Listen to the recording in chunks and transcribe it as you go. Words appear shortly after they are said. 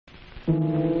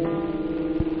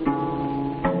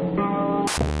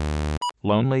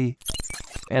Lonely?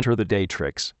 Enter the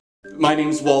Daytrix. My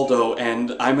name's Waldo,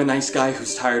 and I'm a nice guy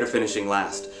who's tired of finishing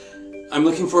last. I'm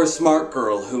looking for a smart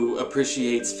girl who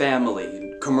appreciates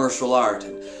family, commercial art,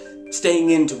 and staying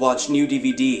in to watch new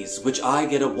DVDs, which I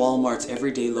get at Walmart's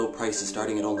everyday low prices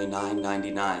starting at only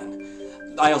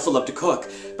 $9.99. I also love to cook,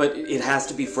 but it has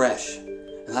to be fresh.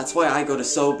 And that's why I go to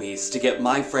Sobeys to get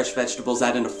my fresh vegetables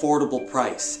at an affordable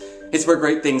price. It's where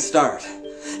great things start.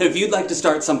 And if you'd like to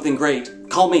start something great,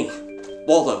 call me,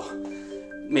 Waldo.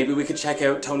 Maybe we could check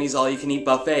out Tony's All-You-Can-Eat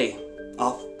Buffet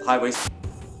off Highway.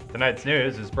 Tonight's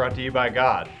news is brought to you by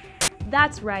God.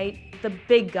 That's right, the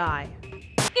big guy.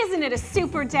 Isn't it a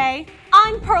super day?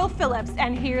 I'm Pearl Phillips,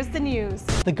 and here's the news.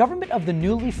 The government of the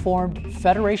newly formed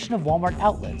Federation of Walmart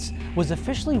Outlets was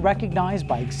officially recognized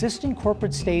by existing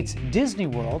corporate states Disney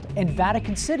World and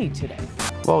Vatican City today.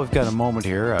 Well, we've got a moment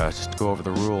here just to go over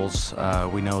the rules.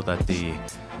 We know that the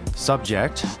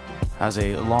subject has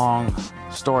a long,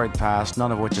 storied past,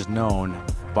 none of which is known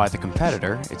by the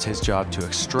competitor. It's his job to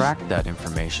extract that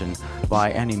information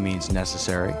by any means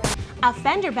necessary. A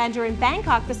fender bender in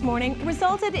Bangkok this morning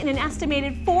resulted in an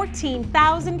estimated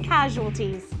 14,000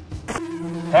 casualties.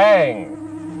 Tang!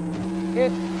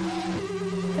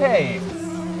 Hey!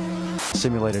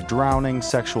 Simulated drowning,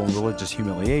 sexual and religious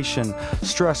humiliation,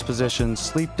 stress positions,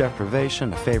 sleep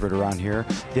deprivation, a favorite around here,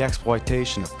 the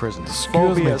exploitation of prison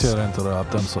Excuse me to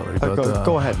interrupt, I'm sorry. But,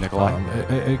 go ahead, Nikolai.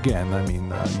 Again, I mean,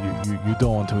 you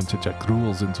don't want to interject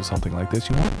rules into something like this,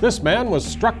 you know? This man was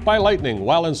struck by lightning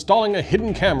while installing a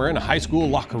hidden camera in a high school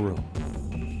locker room.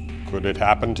 Could it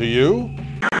happen to you?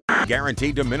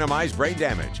 Guaranteed to minimize brain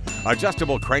damage.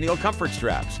 Adjustable cranial comfort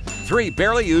straps. 3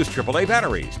 barely used AAA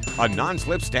batteries. A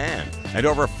non-slip stand. And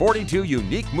over 42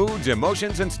 unique moods,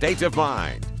 emotions, and states of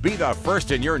mind. Be the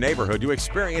first in your neighborhood to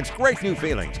experience great new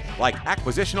feelings like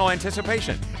acquisitional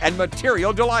anticipation and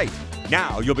material delight.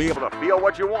 Now you'll be able to feel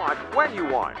what you want when you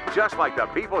want, just like the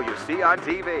people you see on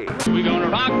TV. We're gonna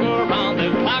rock around the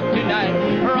clock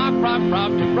tonight. Rock, rock,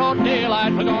 rock to broad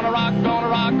daylight. We're gonna rock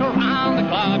around the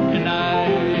clock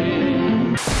tonight.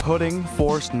 Hooding,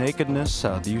 forced nakedness,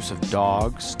 the use of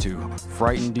dogs to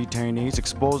frighten detainees,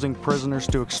 exposing prisoners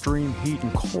to extreme heat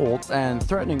and cold, and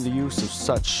threatening the use of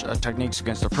such techniques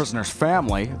against a prisoner's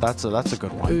family. That's a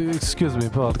good one. Excuse me,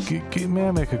 Paul. May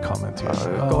I make a comment here?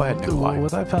 Go ahead, Nikolai.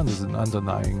 What I found is an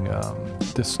underlying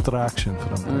distraction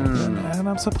from them. And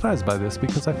I'm surprised by this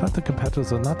because I found the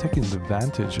competitors are not taking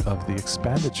advantage of the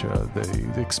expenditure,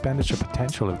 the expenditure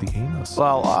potential of the anus.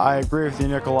 Well, I agree with you,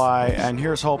 Nikolai, and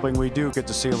here's hoping we do get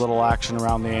to see a little action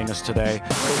around the anus today.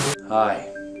 Hi,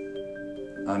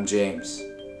 I'm James.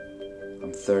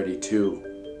 I'm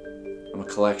 32. I'm a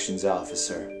collections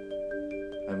officer.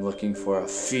 I'm looking for a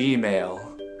female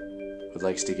who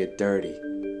likes to get dirty,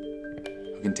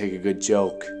 who can take a good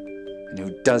joke, and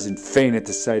who doesn't faint at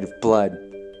the sight of blood.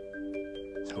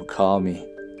 So call me.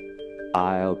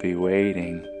 I'll be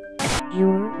waiting.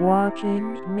 You're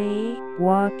watching me,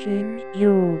 watching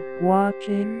you,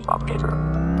 watching.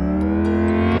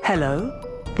 Hello,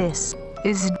 this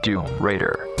is Doom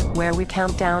Raider, where we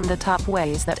count down the top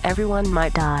ways that everyone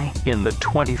might die in the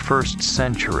 21st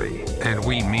century. And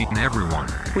we meet everyone.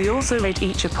 We also rate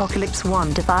each apocalypse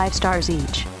 1 to 5 stars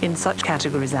each, in such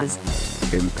categories as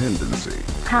Impendency.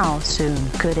 How soon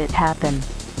could it happen?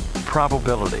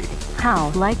 Probability. How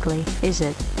likely is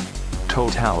it?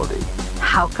 Totality.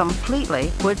 How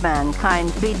completely would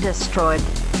mankind be destroyed?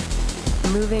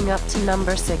 Moving up to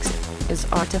number 6 is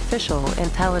artificial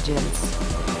intelligence.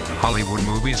 Hollywood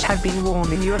movies have been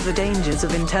warning you of the dangers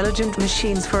of intelligent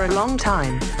machines for a long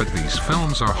time. But these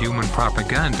films are human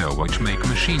propaganda which make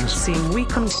machines seem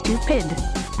weak and stupid.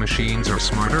 Machines are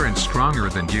smarter and stronger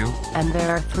than you. And there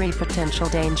are 3 potential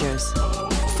dangers.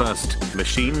 First,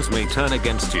 machines may turn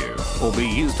against you or be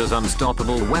used as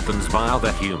unstoppable weapons by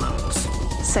other humans.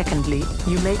 Secondly,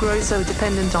 you may grow so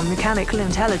dependent on mechanical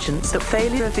intelligence that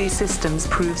failure of these systems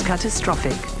proves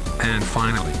catastrophic. And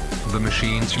finally, the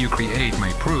machines you create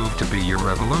may prove to be your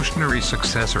revolutionary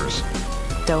successors.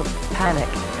 Don't panic.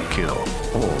 Kill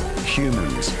all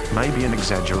humans may be an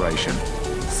exaggeration.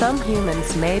 Some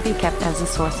humans may be kept as a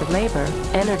source of labor,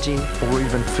 energy, or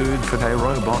even food for their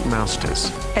robot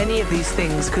masters. Any of these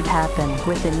things could happen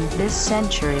within this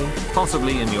century.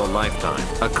 Possibly in your lifetime.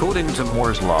 According to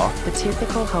Moore's law, the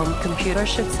typical home computer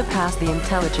should surpass the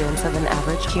intelligence of an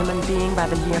average human being by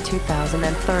the year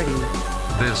 2030.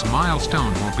 This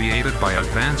milestone will be aided by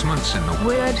advancements in the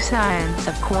weird science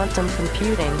of quantum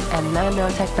computing and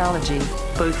nanotechnology,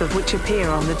 both of which appear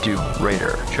on the Doom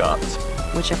Raider charts.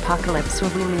 Which apocalypse will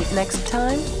we meet next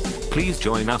time? Please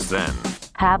join us then.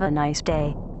 Have a nice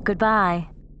day. Goodbye.